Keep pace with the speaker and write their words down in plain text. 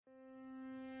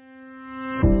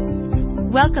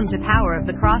Welcome to Power of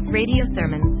the Cross Radio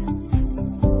Sermons.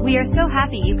 We are so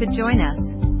happy you could join us.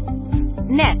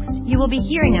 Next, you will be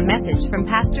hearing a message from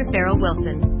Pastor Farrell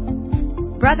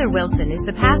Wilson. Brother Wilson is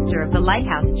the pastor of the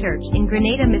Lighthouse Church in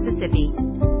Grenada, Mississippi.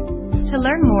 To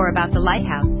learn more about the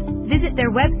Lighthouse, visit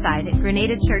their website at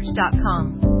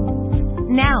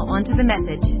grenadachurch.com. Now, on to the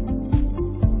message.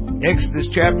 Exodus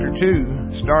chapter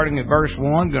 2, starting at verse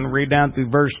 1, going to read down through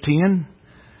verse 10.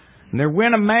 And there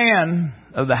went a man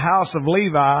of the house of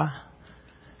Levi,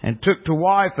 and took to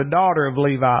wife a daughter of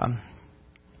Levi.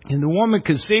 And the woman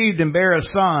conceived and bare a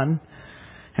son.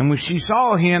 And when she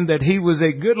saw him that he was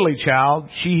a goodly child,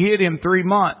 she hid him 3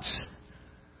 months.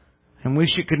 And when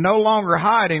she could no longer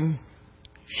hide him,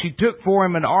 she took for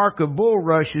him an ark of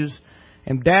bulrushes,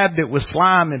 and dabbed it with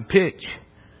slime and pitch,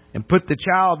 and put the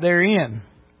child therein.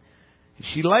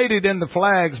 She laid it in the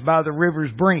flags by the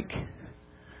river's brink.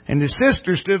 And his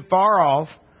sister stood far off,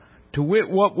 to wit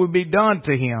what would be done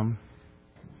to him.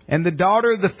 And the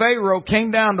daughter of the Pharaoh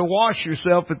came down to wash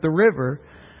herself at the river,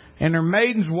 and her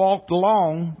maidens walked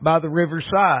along by the river's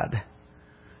side.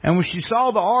 And when she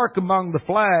saw the ark among the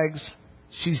flags,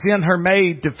 she sent her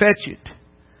maid to fetch it.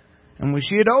 And when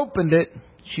she had opened it,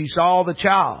 she saw the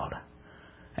child.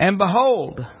 And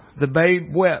behold, the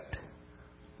babe wept.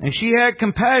 And she had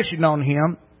compassion on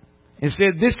him, and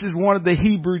said, "This is one of the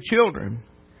Hebrew children."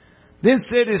 Then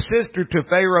said his sister to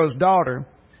Pharaoh's daughter,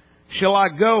 "Shall I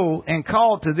go and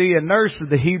call to thee a nurse of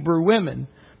the Hebrew women,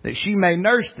 that she may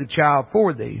nurse the child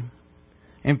for thee?"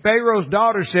 And Pharaoh's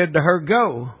daughter said to her,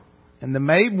 "Go." And the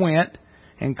maid went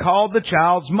and called the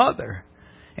child's mother.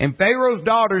 And Pharaoh's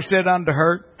daughter said unto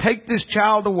her, "Take this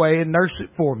child away and nurse it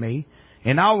for me,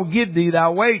 and I will give thee thy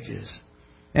wages."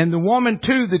 And the woman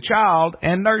took the child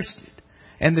and nursed it.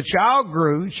 And the child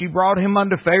grew. She brought him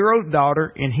unto Pharaoh's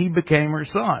daughter, and he became her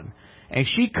son. And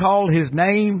she called his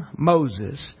name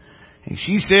Moses. And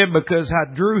she said, "Because I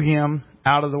drew him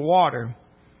out of the water."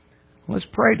 Let's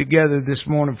pray together this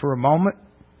morning for a moment.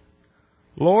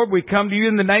 Lord, we come to you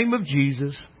in the name of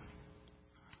Jesus.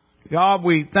 God,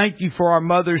 we thank you for our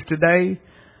mothers today.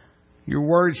 Your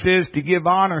word says to give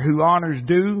honor who honors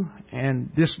due. And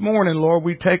this morning, Lord,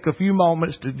 we take a few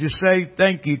moments to just say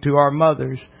thank you to our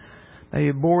mothers. They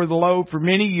have bore the load for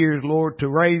many years, Lord, to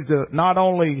raise not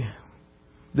only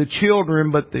the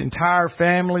children, but the entire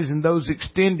families and those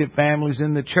extended families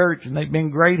in the church. And they've been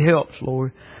great helps,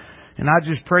 Lord. And I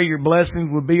just pray your blessings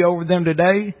will be over them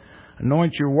today.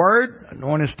 Anoint your word.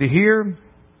 Anoint us to hear.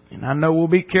 And I know we'll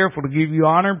be careful to give you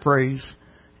honor and praise.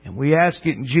 And we ask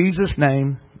it in Jesus'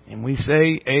 name. And we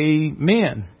say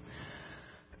amen.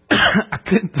 I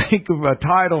couldn't think of a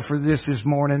title for this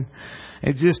morning.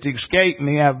 It just escaped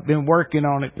me. I've been working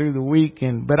on it through the week.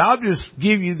 But I'll just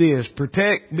give you this: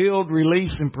 protect, build,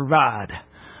 release, and provide.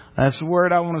 That's the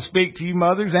word I want to speak to you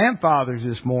mothers and fathers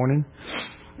this morning.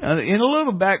 In a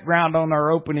little background on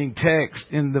our opening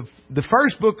text, in the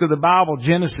first book of the Bible,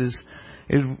 Genesis,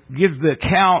 gives the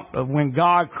account of when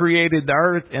God created the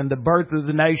earth and the birth of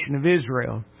the nation of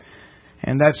Israel.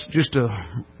 And that's just a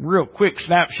real quick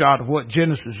snapshot of what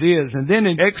Genesis is. And then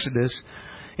in Exodus,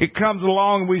 it comes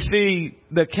along and we see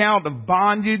the account of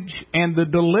bondage and the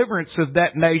deliverance of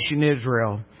that nation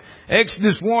Israel.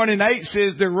 Exodus 1:8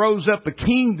 says there rose up a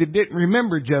king that didn't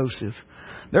remember Joseph.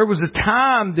 There was a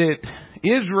time that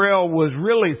Israel was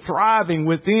really thriving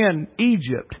within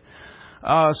Egypt.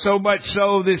 So much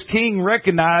so this king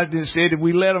recognized and said, if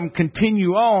we let them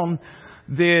continue on,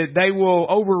 that they will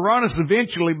overrun us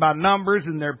eventually by numbers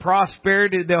and their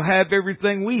prosperity. They'll have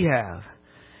everything we have.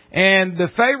 And the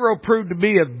Pharaoh proved to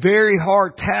be a very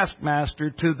hard taskmaster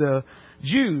to the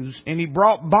Jews, and he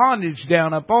brought bondage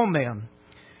down upon them.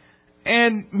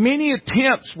 And many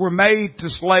attempts were made to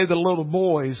slay the little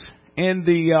boys. And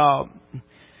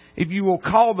if you will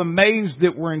call them maidens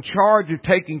that were in charge of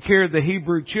taking care of the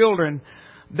Hebrew children,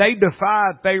 they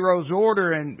defied Pharaoh's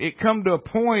order, and it come to a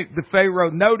point the Pharaoh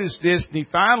noticed this, and he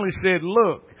finally said,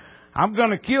 "Look, I'm going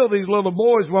to kill these little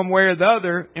boys one way or the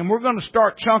other, and we're going to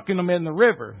start chunking them in the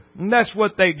river." And that's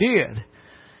what they did.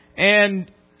 And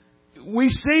we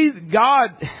see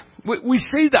we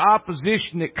see the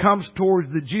opposition that comes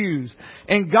towards the Jews.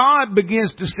 And God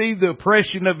begins to see the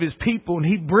oppression of His people, and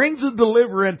He brings a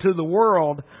deliverer into the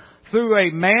world through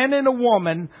a man and a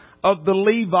woman of the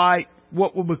Levite,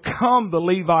 what will become the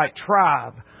Levite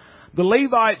tribe. The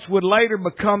Levites would later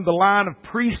become the line of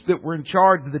priests that were in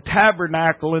charge of the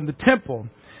tabernacle and the temple.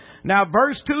 Now,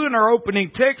 verse 2 in our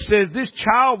opening text says this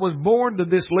child was born to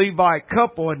this Levite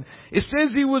couple, and it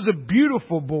says he was a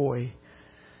beautiful boy.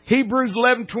 Hebrews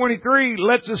 11:23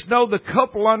 lets us know the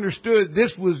couple understood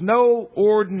this was no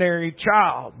ordinary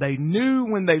child. They knew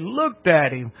when they looked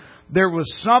at him there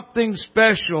was something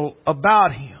special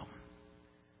about him.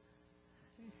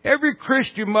 Every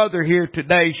Christian mother here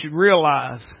today should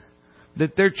realize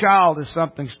that their child is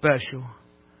something special.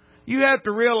 You have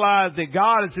to realize that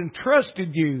God has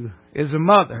entrusted you as a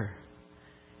mother.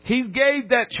 He gave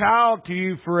that child to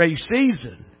you for a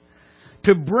season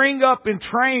to bring up and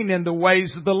train in the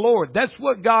ways of the Lord. That's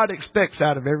what God expects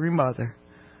out of every mother.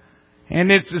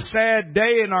 And it's a sad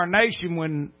day in our nation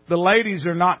when the ladies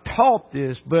are not taught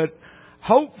this, but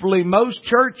hopefully most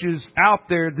churches out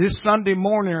there this Sunday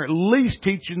morning are at least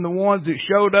teaching the ones that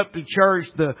showed up to church,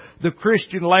 the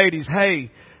Christian ladies,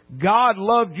 hey, God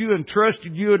loved you and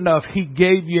trusted you enough. He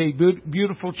gave you a good,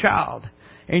 beautiful child.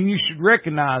 And you should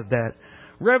recognize that.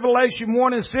 Revelation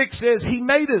 1 and 6 says He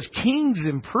made us kings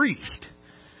and priests.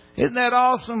 Isn't that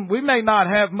awesome? We may not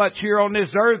have much here on this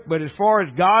earth, but as far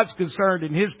as God's concerned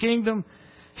in His kingdom,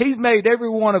 He's made every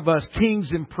one of us kings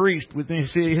and priests within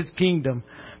His kingdom.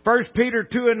 1 Peter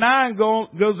 2 and 9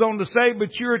 goes on to say, but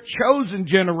you're a chosen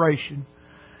generation,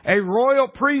 a royal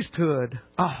priesthood,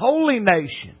 a holy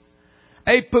nation,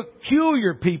 a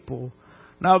peculiar people.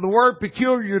 Now, the word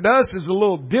peculiar to us is a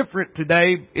little different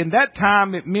today. In that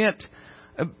time, it meant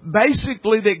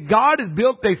basically that God has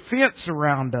built a fence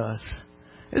around us.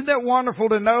 Isn't that wonderful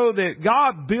to know that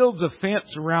God builds a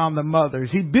fence around the mothers?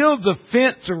 He builds a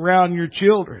fence around your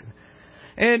children.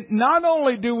 And not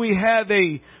only do we have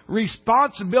a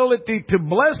responsibility to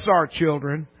bless our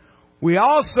children, we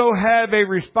also have a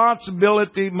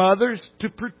responsibility, mothers, to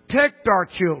protect our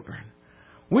children.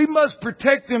 We must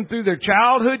protect them through their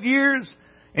childhood years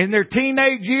and their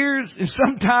teenage years and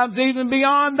sometimes even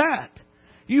beyond that.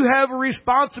 You have a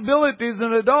responsibility as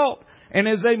an adult and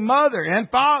as a mother and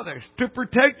fathers to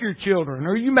protect your children.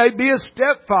 Or you may be a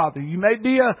stepfather. You may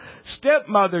be a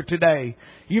stepmother today.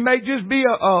 You may just be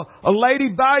a lady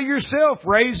by yourself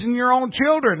raising your own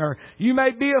children. Or you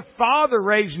may be a father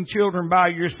raising children by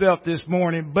yourself this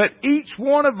morning. But each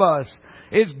one of us,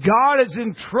 as God has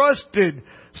entrusted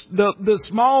the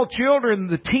small children,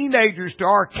 the teenagers to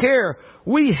our care,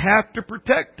 we have to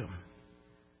protect them.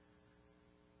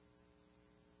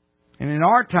 And in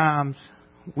our times,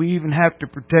 we even have to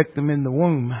protect them in the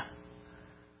womb.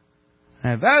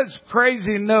 Now, that's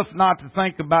crazy enough not to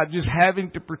think about just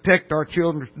having to protect our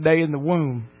children today in the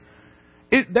womb.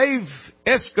 They've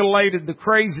escalated the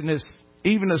craziness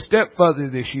even a step further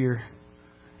this year.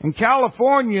 In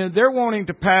California, they're wanting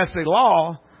to pass a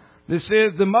law that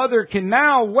says the mother can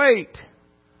now wait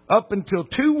up until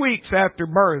 2 weeks after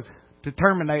birth to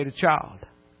terminate a child.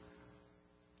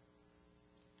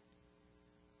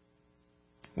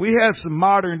 We have some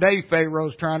modern day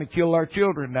pharaohs trying to kill our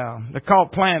children now. They're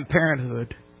called Planned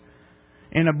Parenthood.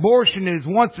 And abortion is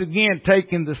once again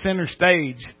taking the center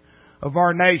stage of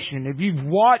our nation. If you've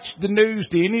watched the news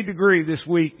to any degree this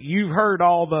week, you've heard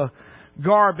all the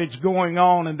garbage going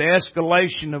on and the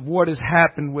escalation of what has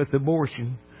happened with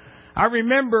abortion. I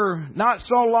remember not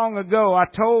so long ago, I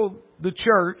told the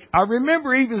church, I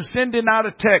remember even sending out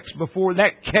a text before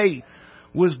that case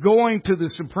was going to the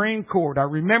Supreme Court. I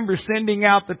remember sending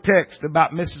out the text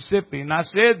about Mississippi, and I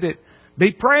said that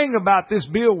be praying about this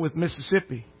bill with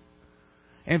Mississippi.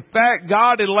 In fact,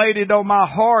 God had laid it on my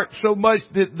heart so much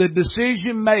that the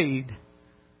decision made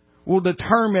will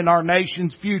determine our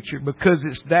nation's future because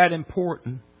it's that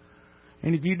important.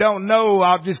 And if you don't know,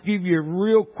 I'll just give you a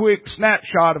real quick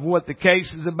snapshot of what the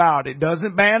case is about. It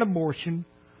doesn't ban abortion,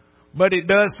 but it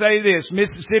does say this.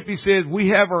 Mississippi says we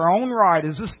have our own right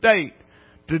as a state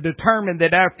to determine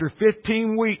that after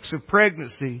 15 weeks of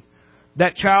pregnancy,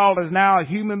 that child is now a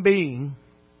human being.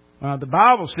 The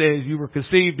Bible says you were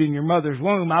conceived in your mother's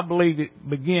womb. I believe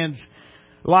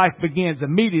life begins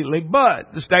immediately,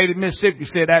 but the state of Mississippi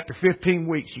said after 15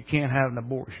 weeks you can't have an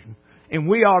abortion. And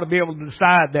we ought to be able to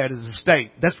decide that as a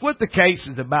state. That's what the case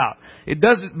is about. It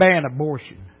doesn't ban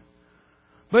abortion.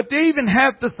 But to even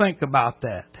have to think about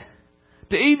that,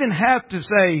 to even have to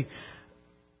say,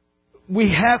 we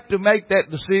have to make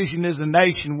that decision as a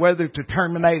nation whether to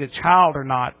terminate a child or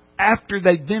not after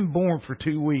they've been born for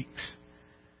 2 weeks.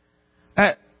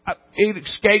 It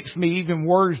escapes me even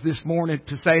words this morning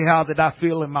to say how that I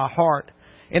feel in my heart.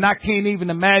 And I can't even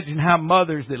imagine how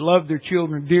mothers that love their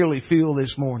children dearly feel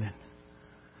this morning.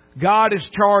 God has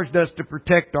charged us to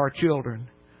protect our children.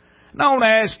 And I want to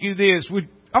ask you this.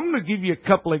 I'm going to give you a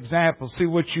couple examples, see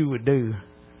what you would do.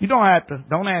 You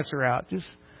don't answer out. Just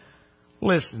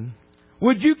listen.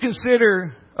 Would you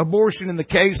consider abortion in the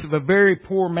case of a very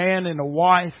poor man and a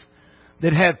wife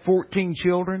that had 14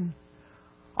 children?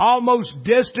 Almost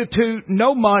destitute,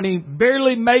 no money,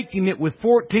 barely making it with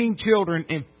 14 children,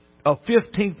 and a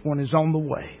 15th one is on the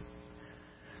way.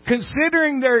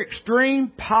 Considering their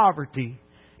extreme poverty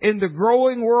in the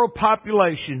growing world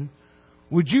population,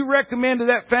 would you recommend to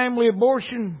that family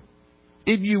abortion?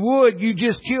 If you would, you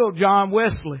just killed John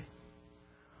Wesley.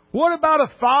 What about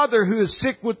a father who is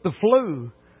sick with the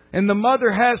flu and the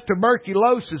mother has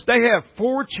tuberculosis? They have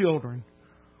 4 children.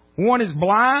 One is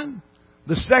blind.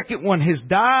 The second one has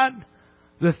died.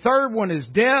 The third one is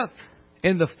deaf.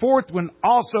 And the fourth one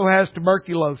also has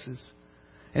tuberculosis.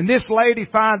 And this lady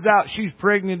finds out she's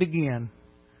pregnant again.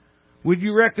 Would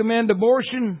you recommend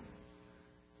abortion?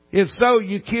 If so,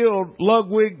 you killed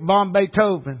Ludwig von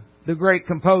Beethoven, the great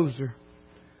composer.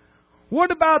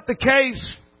 What about the case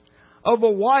of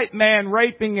a white man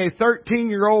raping a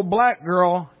 13-year-old black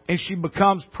girl and she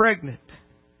becomes pregnant?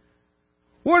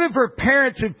 What if her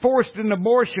parents had forced an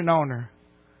abortion on her?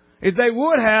 If they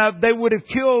would have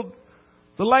killed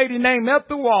the lady named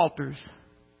Ethel Walters.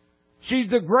 She's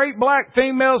the great black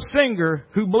female singer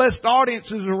who blessed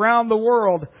audiences around the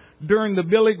world during the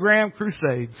Billy Graham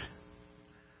Crusades.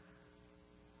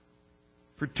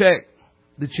 Protect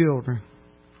the children.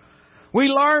 We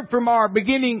learned from our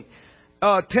beginning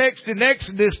text in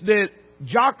Exodus that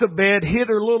Jochebed hid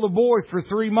her little boy for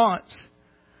 3 months.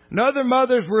 And other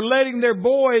mothers were letting their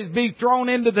boys be thrown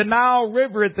into the Nile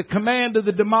River at the command of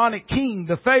the demonic king,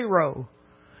 the Pharaoh.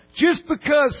 Just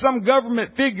because some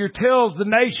government figure tells the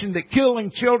nation that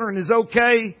killing children is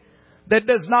okay, that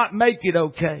does not make it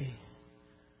okay.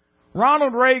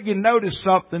 Ronald Reagan noticed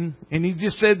something, and he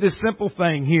just said this simple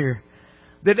thing here,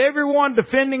 that everyone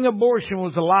defending abortion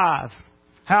was alive.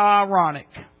 How ironic.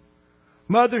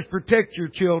 Mothers, protect your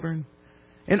children,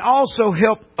 and also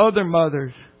help other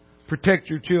mothers protect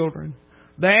your children.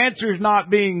 The answer is not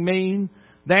being mean.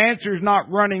 The answer is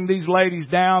not running these ladies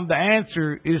down. The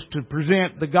answer is to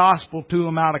present the gospel to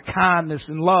them out of kindness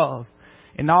and love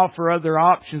and offer other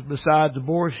options besides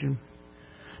abortion.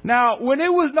 Now, when it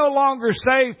was no longer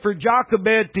safe for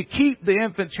Jochebed to keep the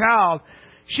infant child,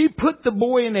 she put the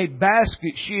boy in a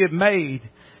basket she had made.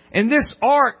 And this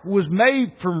ark was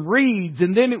made from reeds,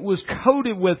 and then it was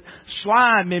coated with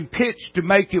slime and pitch to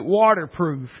make it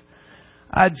waterproof.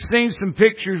 I'd seen some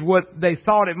pictures what they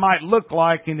thought it might look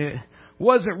like, and it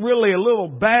wasn't really a little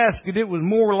basket. It was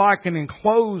more like an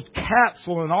enclosed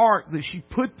capsule, an ark that she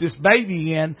put this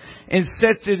baby in and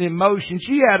sets it in motion.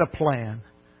 She had a plan.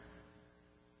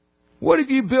 What have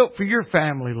you built for your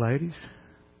family, ladies?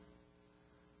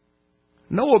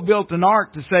 Noah built an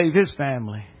ark to save his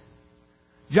family.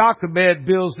 Jochebed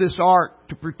builds this ark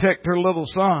to protect her little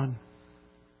son.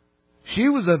 She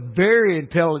was a very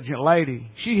intelligent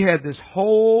lady. She had this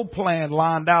whole plan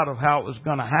lined out of how it was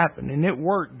going to happen, and it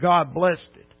worked. God blessed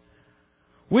it.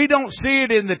 We don't see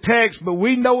it in the text, but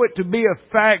we know it to be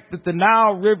a fact that the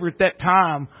Nile River at that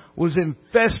time was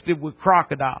infested with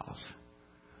crocodiles.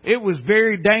 It was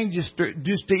very dangerous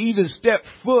just to even step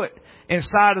foot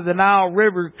inside of the Nile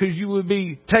River because you would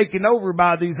be taken over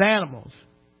by these animals.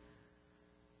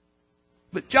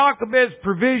 But Jochebed's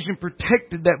provision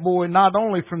protected that boy not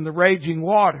only from the raging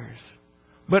waters,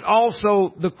 but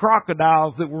also the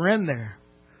crocodiles that were in there.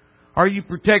 Are you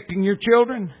protecting your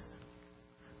children?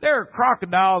 There are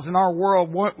crocodiles in our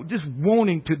world just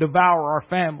wanting to devour our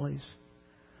families.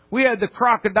 We had the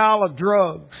crocodile of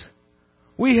drugs.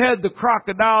 We had the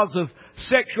crocodiles of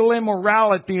sexual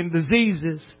immorality and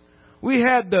diseases. We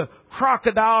had the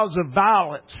crocodiles of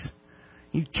violence.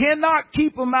 You cannot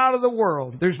keep them out of the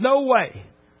world. There's no way.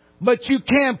 But you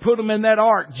can put them in that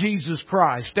ark, Jesus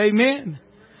Christ. Amen?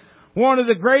 One of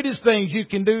the greatest things you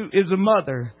can do as a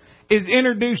mother is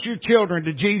introduce your children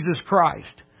to Jesus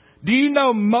Christ. Do you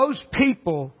know most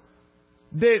people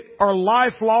that are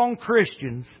lifelong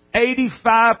Christians,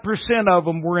 85% of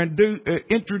them were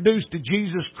introduced to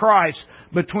Jesus Christ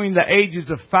between the ages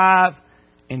of 5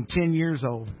 and 10 years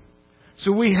old.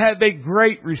 So we have a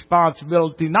great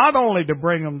responsibility not only to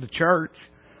bring them to church.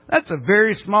 That's a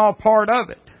very small part of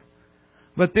it.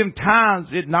 But them times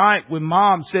at night when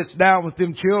mom sits down with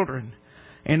them children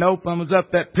and opens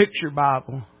up that picture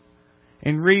Bible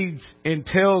and reads and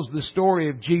tells the story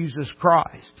of Jesus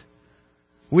Christ.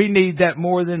 We need that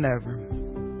more than ever.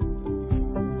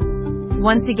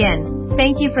 Once again,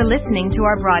 thank you for listening to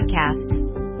our broadcast.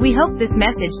 We hope this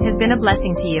message has been a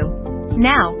blessing to you.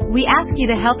 Now, we ask you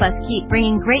to help us keep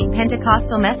bringing great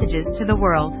Pentecostal messages to the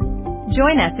world.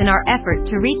 Join us in our effort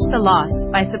to reach the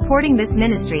lost by supporting this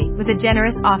ministry with a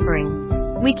generous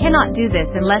offering. We cannot do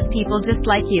this unless people just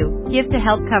like you give to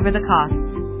help cover the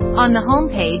costs. On the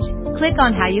home page, click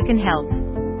on how you can help.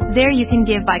 There you can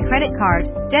give by credit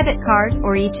card, debit card,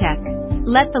 or e-check.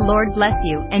 Let the Lord bless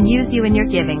you and use you in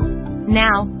your giving.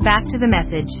 Now, back to the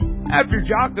message. After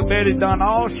Jochebed had done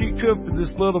all she could for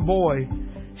this little boy,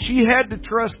 she had to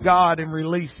trust God and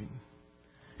release him.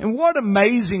 And And what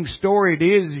amazing story it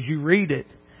is as you read it.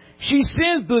 She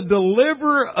sends the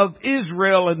deliverer of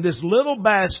Israel in this little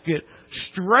basket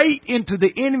straight into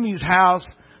the enemy's house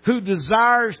who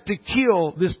desires to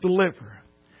kill this deliverer.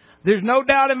 There's no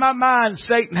doubt in my mind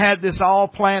Satan had this all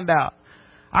planned out.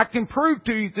 I can prove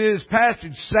to you through this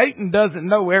passage, Satan doesn't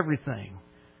know everything.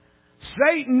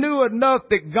 Satan knew enough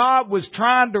that God was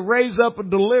trying to raise up a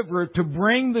deliverer to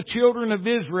bring the children of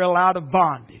Israel out of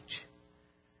bondage.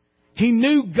 He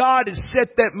knew God had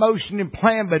set that motion and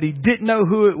plan, but he didn't know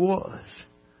who it was.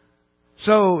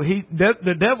 So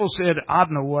the devil said, I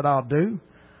know what I'll do.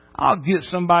 I'll get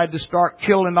somebody to start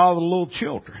killing all the little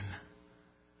children.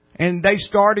 And they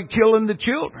started killing the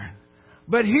children.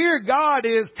 But here God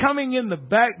is coming in the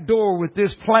back door with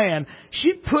this plan.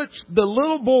 She puts the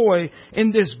little boy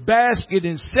in this basket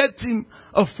and sets him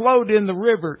afloat in the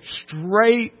river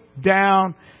straight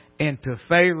down into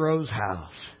Pharaoh's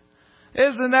house.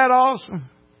 Isn't that awesome?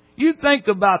 You think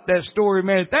about that story,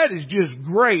 man. That is just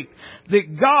great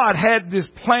that God had this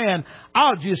plan.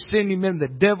 I'll just send him in the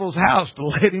devil's house to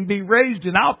let him be raised,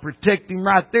 and I'll protect him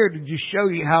right there to just show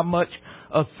you how much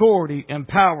authority and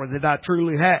power that I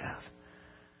truly have.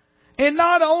 And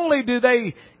not only do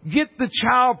they get the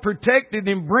child protected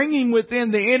and bring him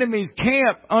within the enemy's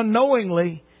camp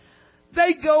unknowingly,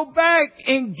 they go back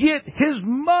and get his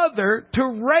mother to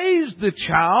raise the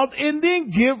child and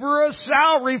then give her a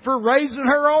salary for raising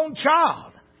her own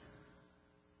child.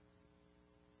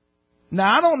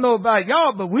 Now, I don't know about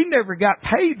y'all, but we never got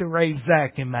paid to raise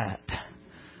Zach and Matt.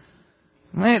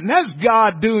 Man, that's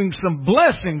God doing some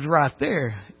blessings right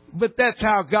there. But that's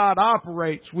how God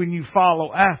operates when you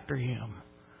follow after Him.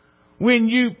 When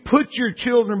you put your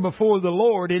children before the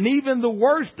Lord, and even the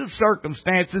worst of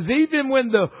circumstances, even when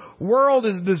the world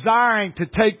is desiring to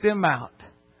take them out,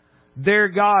 there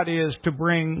God is to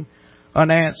bring an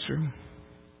answer.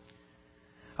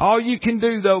 All you can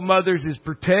do, though, mothers, is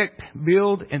protect,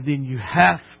 build, and then you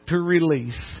have to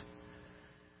release.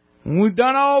 When we've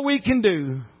done all we can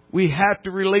do, we have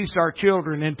to release our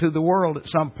children into the world at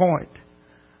some point.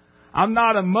 I'm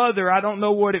not a mother. I don't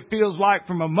know what it feels like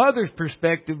from a mother's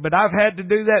perspective, but I've had to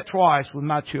do that twice with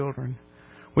my children.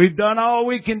 We've done all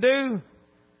we can do,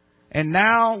 and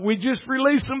now we just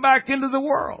release them back into the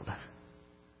world.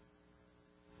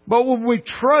 But when we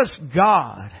trust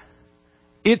God,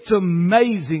 it's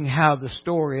amazing how the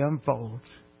story unfolds.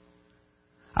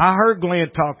 I heard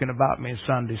Glenn talking about me in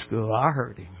Sunday school. I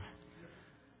heard him.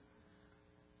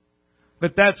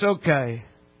 But that's okay.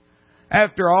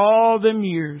 After all them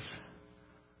years,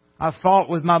 I fought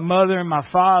with my mother and my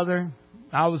father.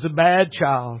 I was a bad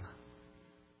child.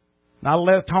 I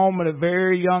left home at a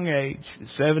very young age, at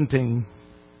 17.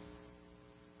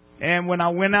 And when I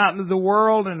went out into the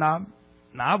world and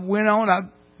I went on, I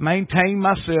maintained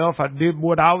myself. I did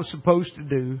what I was supposed to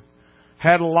do.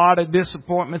 Had a lot of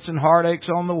disappointments and heartaches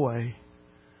on the way.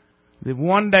 Then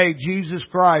one day Jesus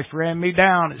Christ ran me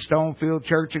down at Stonefield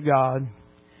Church of God.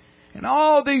 And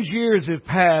all these years have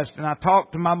passed, and I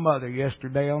talked to my mother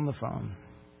yesterday on the phone.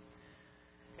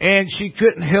 And she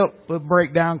couldn't help but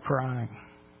break down crying.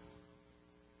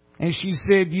 And she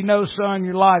said, you know, son,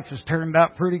 your life has turned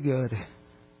out pretty good.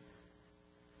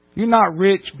 You're not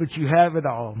rich, but you have it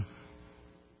all.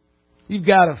 You've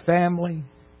got a family.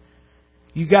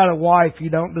 You got a wife you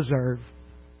don't deserve.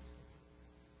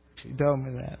 She told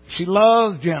me that. She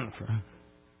loves Jennifer.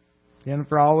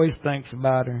 Jennifer always thinks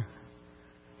about her.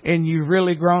 And you've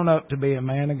really grown up to be a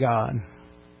man of God.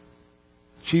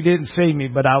 She didn't see me,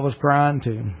 but I was crying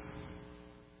too.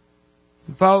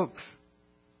 Folks,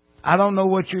 I don't know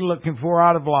what you're looking for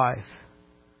out of life.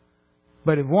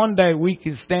 But if one day we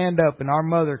could stand up and our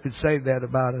mother could say that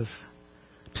about us,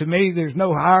 to me, there's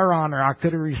no higher honor I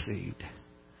could have received.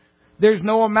 There's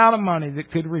no amount of money that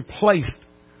could replace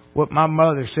what my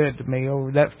mother said to me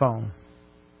over that phone.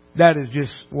 That is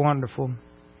just wonderful.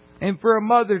 And for a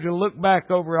mother to look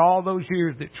back over all those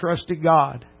years that trusted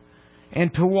God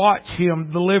and to watch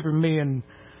Him deliver me in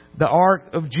the ark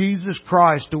of Jesus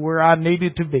Christ to where I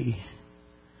needed to be.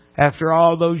 After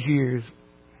all those years,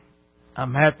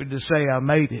 I'm happy to say I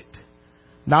made it.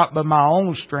 Not by my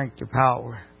own strength or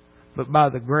power, but by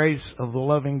the grace of the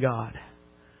loving God.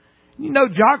 You know,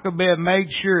 Jochebed made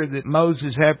sure that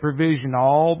Moses had provision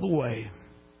all the way.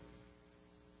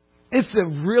 It's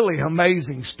a really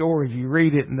amazing story if you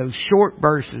read it in those short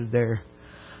verses there.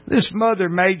 This mother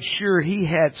made sure he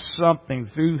had something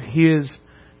through his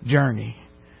journey.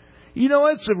 You know,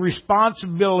 it's a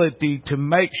responsibility to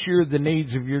make sure the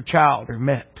needs of your child are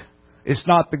met. It's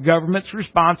not the government's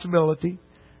responsibility.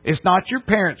 It's not your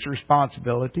parents'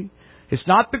 responsibility. It's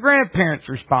not the grandparents'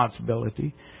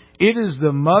 responsibility. It is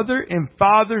the mother and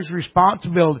father's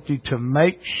responsibility to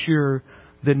make sure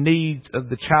the needs of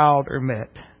the child are met.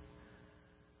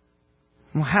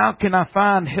 Well, how can I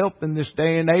find help in this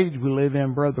day and age we live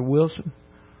in, Brother Wilson?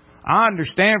 I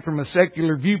understand from a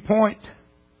secular viewpoint,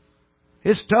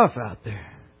 it's tough out there.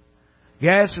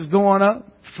 Gas is going up,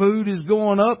 food is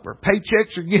going up, our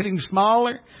paychecks are getting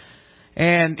smaller.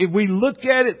 And if we look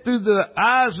at it through the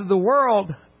eyes of the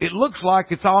world, it looks like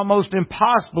it's almost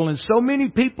impossible. And so many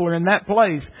people are in that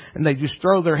place, and they just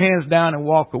throw their hands down and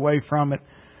walk away from it.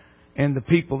 And the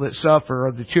people that suffer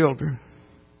are the children.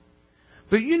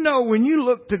 But you know, when you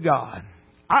look to God,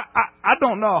 I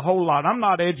don't know a whole lot. I'm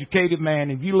not an educated man.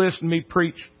 If you listen to me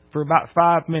preach for about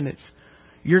 5 minutes,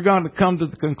 you're going to come to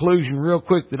the conclusion real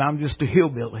quick that I'm just a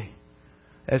hillbilly.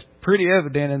 That's pretty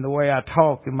evident in the way I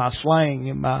talk, in my slang,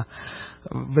 in my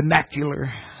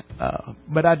vernacular.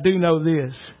 But I do know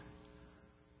this.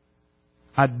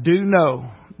 I do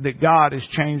know that God has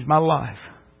changed my life.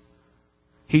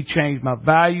 He changed my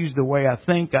values, the way I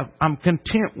think. I'm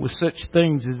content with such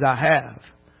things as I have.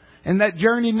 And that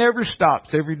journey never stops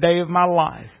every day of my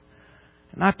life.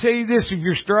 And I tell you this, if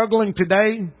you're struggling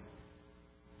today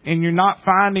and you're not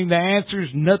finding the answers,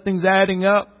 nothing's adding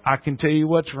up, I can tell you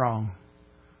what's wrong.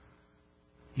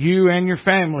 You and your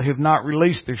family have not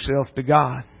released yourself to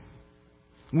God.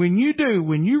 When you do,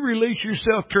 when you release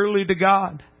yourself truly to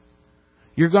God,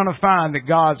 you're going to find that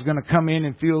God's going to come in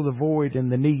and fill the void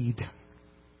and the need.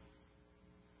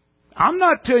 I'm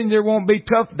not telling you there won't be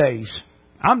tough days.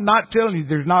 I'm not telling you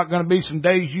there's not going to be some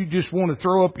days you just want to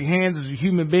throw up your hands as a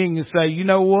human being and say, you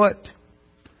know what?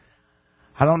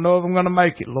 I don't know if I'm going to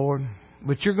make it, Lord.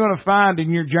 But you're going to find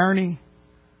in your journey,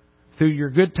 through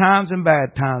your good times and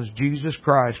bad times, Jesus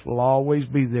Christ will always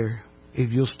be there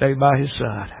if you'll stay by His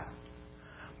side.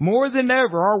 More than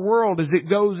ever, our world, as it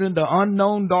goes into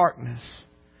unknown darkness,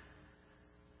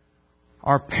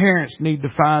 our parents need to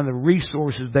find the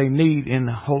resources they need in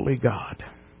the Holy God.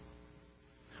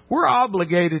 We're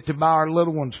obligated to buy our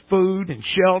little ones food and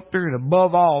shelter and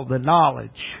above all the knowledge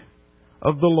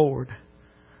of the Lord.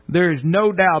 There is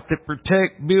no doubt that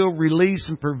protect, build, release,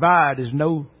 and provide is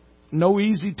no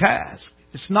easy task.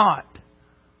 It's not.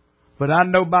 But I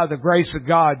know by the grace of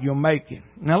God you'll make it.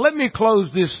 Now let me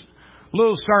close this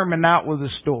little sermon out with a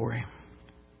story.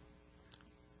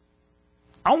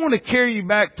 I want to carry you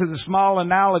back to the small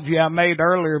analogy I made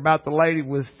earlier about the lady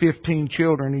with 15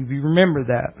 children, if you remember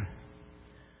that.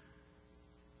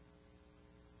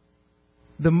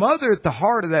 The mother at the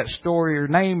heart of that story, her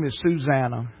name is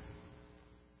Susanna.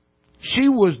 She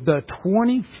was the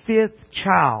 25th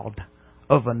child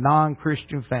of a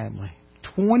non-Christian family.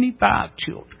 25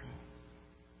 children.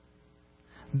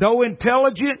 Though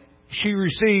intelligent, she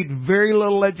received very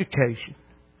little education.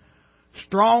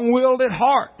 Strong-willed at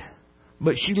heart,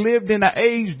 but she lived in an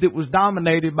age that was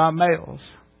dominated by males.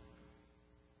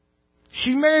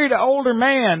 She married an older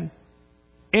man,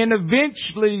 and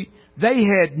eventually they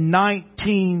had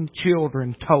 19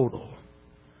 children total.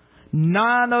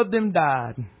 9 of them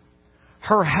died.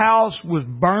 Her house was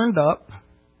burned up.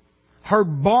 Her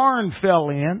barn fell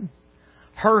in.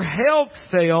 Her health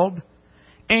failed.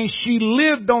 And she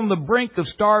lived on the brink of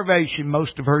starvation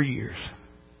most of her years.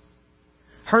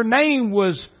 Her name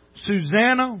was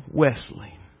Susanna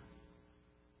Wesley.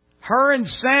 Her and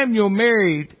Samuel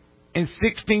married in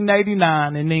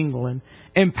 1689 in England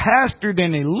and pastored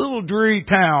in a little dreary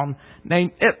town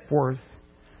named Epworth.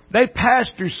 They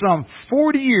pastored some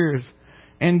 40 years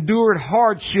and endured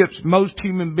hardships most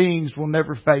human beings will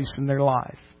never face in their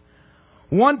life.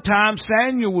 One time,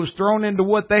 Samuel was thrown into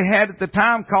what they had at the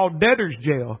time called debtor's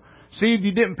jail. See, if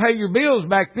you didn't pay your bills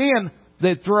back then,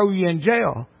 they'd throw you in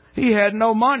jail. He had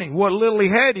no money. What little he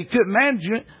had, he couldn't manage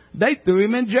it. They threw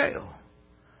him in jail.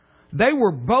 They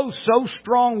were both so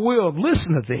strong-willed.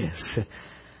 Listen to this.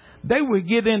 They would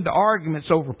get into arguments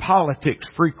over politics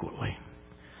frequently.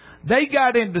 They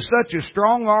got into such a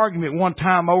strong argument one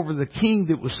time over the king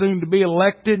that was soon to be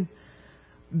elected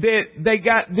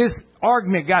that this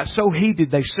argument got so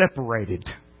heated they separated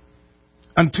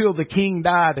until the king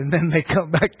died, and then they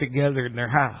come back together in their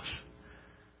house.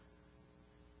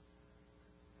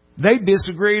 They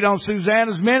disagreed on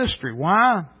Susanna's ministry.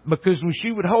 Why? Because when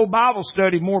she would hold Bible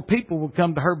study, more people would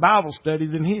come to her Bible study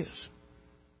than his.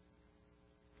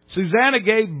 Susanna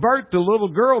gave birth to a little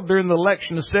girl during the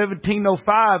election of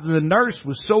 1705, and the nurse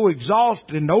was so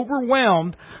exhausted and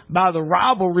overwhelmed by the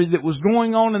rivalry that was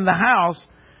going on in the house,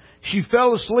 she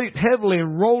fell asleep heavily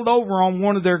and rolled over on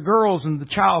one of their girls, and the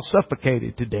child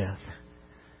suffocated to death.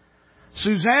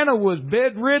 Susanna was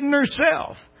bedridden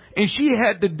herself, and she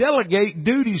had to delegate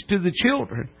duties to the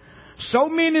children. So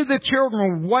many of the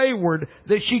children were wayward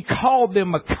that she called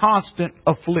them a constant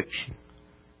affliction.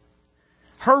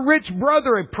 Her rich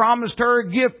brother had promised her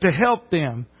a gift to help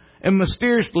them, and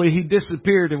mysteriously he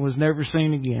disappeared and was never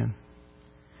seen again.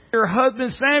 Her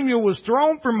husband Samuel was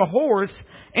thrown from a horse,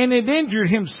 and it injured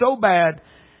him so bad,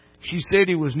 she said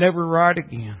he was never right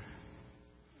again.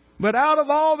 But out of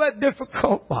all that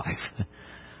difficult life,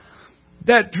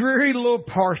 that dreary little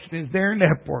parsonage there in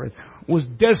Epworth was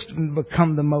destined to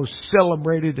become the most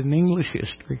celebrated in English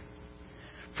history.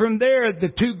 From there, the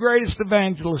two greatest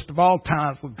evangelists of all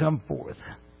times would come forth,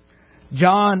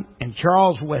 John and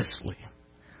Charles Wesley.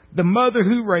 The mother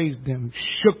who raised them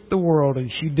shook the world, and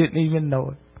she didn't even know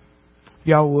it.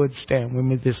 Y'all would stand with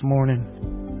me this morning.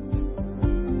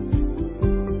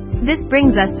 This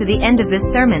brings us to the end of this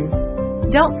sermon.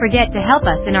 Don't forget to help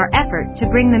us in our effort to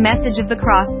bring the message of the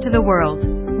cross to the world.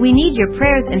 We need your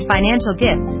prayers and financial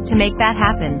gifts to make that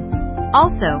happen.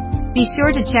 Also, be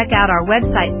sure to check out our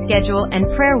website schedule and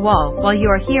prayer wall while you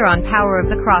are here on Power of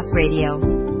the Cross Radio.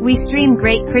 We stream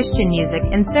great Christian music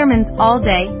and sermons all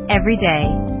day, every day.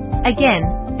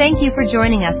 Again, thank you for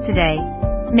joining us today.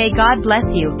 May God bless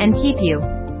you and keep you.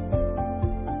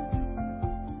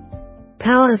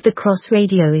 Power of the Cross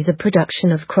Radio is a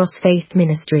production of Cross Faith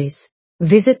Ministries.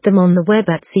 Visit them on the web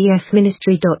at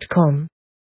cfministry.com.